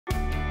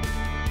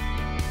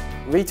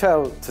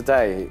Retail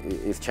today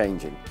is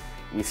changing.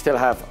 We still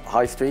have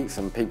high streets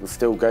and people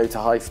still go to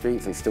high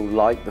streets, they still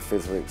like the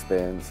physical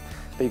experience,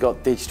 but you've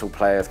got digital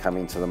players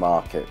coming to the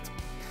market.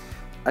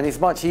 And it's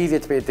much easier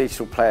to be a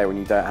digital player when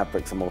you don't have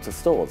bricks and mortar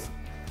stores.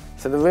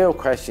 So the real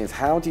question is,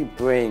 how do you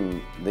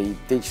bring the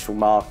digital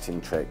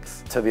marketing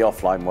tricks to the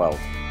offline world?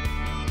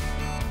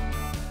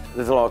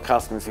 There's a lot of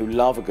customers who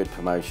love a good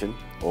promotion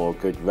or a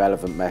good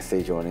relevant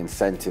message or an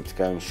incentive to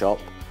go and shop,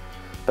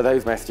 but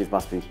those messages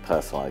must be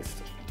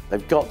personalised.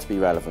 They've got to be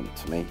relevant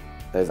to me.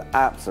 There's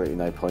absolutely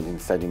no point in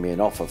sending me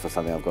an offer for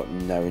something I've got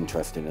no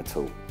interest in at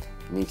all.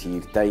 You need to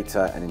use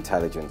data and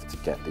intelligence to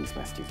get these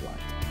messages right.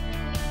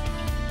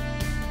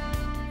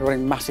 We're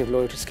running massive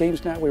loyalty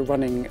schemes now. We're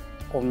running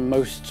on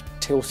most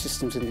till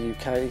systems in the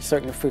UK,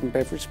 certainly the food and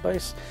beverage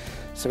space.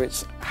 So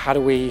it's how do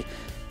we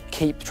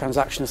keep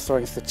transactions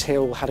flowing through the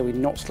till, how do we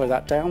not slow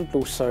that down, but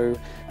also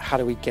how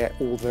do we get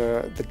all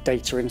the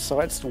data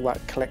insights and all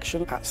that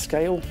collection at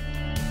scale.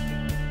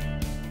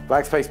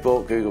 Rackspace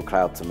brought Google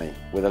Cloud to me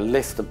with a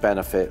list of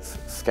benefits,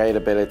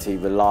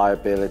 scalability,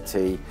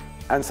 reliability,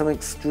 and some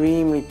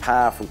extremely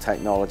powerful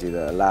technology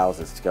that allows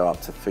us to go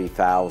up to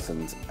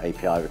 3,000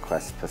 API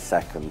requests per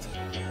second.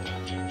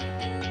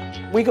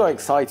 We got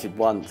excited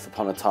once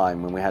upon a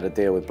time when we had a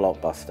deal with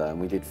Blockbuster and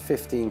we did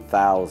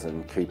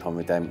 15,000 coupon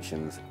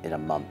redemptions in a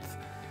month.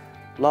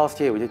 Last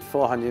year we did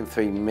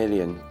 403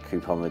 million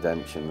coupon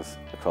redemptions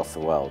across the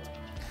world.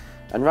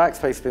 And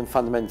Rackspace has been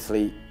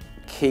fundamentally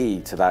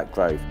key to that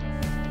growth.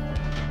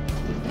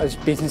 As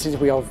businesses,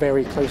 we are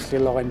very closely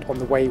aligned on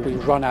the way we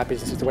run our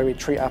businesses, the way we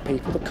treat our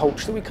people, the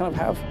culture that we kind of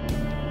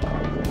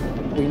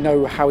have. We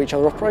know how each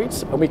other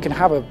operates, and we can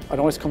have an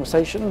honest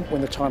conversation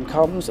when the time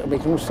comes, and we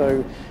can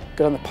also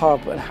go down the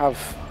pub and have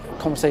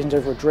conversations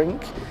over a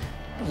drink.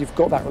 You've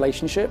got that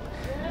relationship,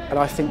 and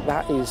I think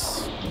that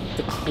is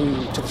the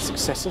key to the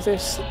success of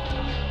this.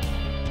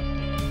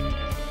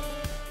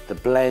 The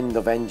blend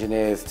of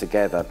engineers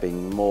together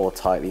being more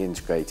tightly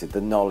integrated,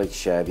 the knowledge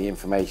share, the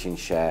information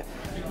share,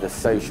 the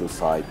social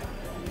side,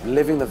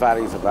 living the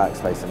values of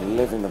Rackspace and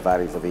living the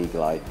values of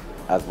Eagle Eye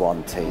as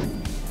one team.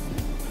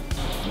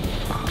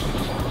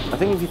 I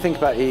think if you think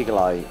about Eagle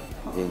Eye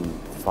in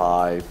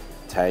 5,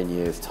 10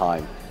 years'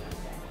 time,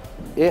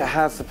 it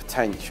has the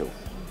potential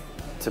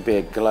to be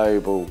a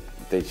global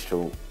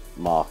digital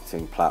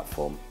marketing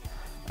platform.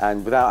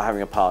 And without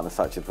having a partner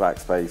such as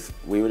Rackspace,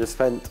 we would have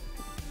spent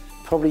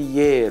probably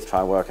years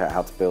trying to work out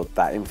how to build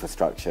that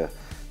infrastructure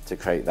to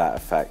create that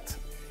effect.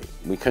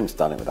 We couldn't have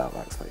done it without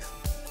Rackspace.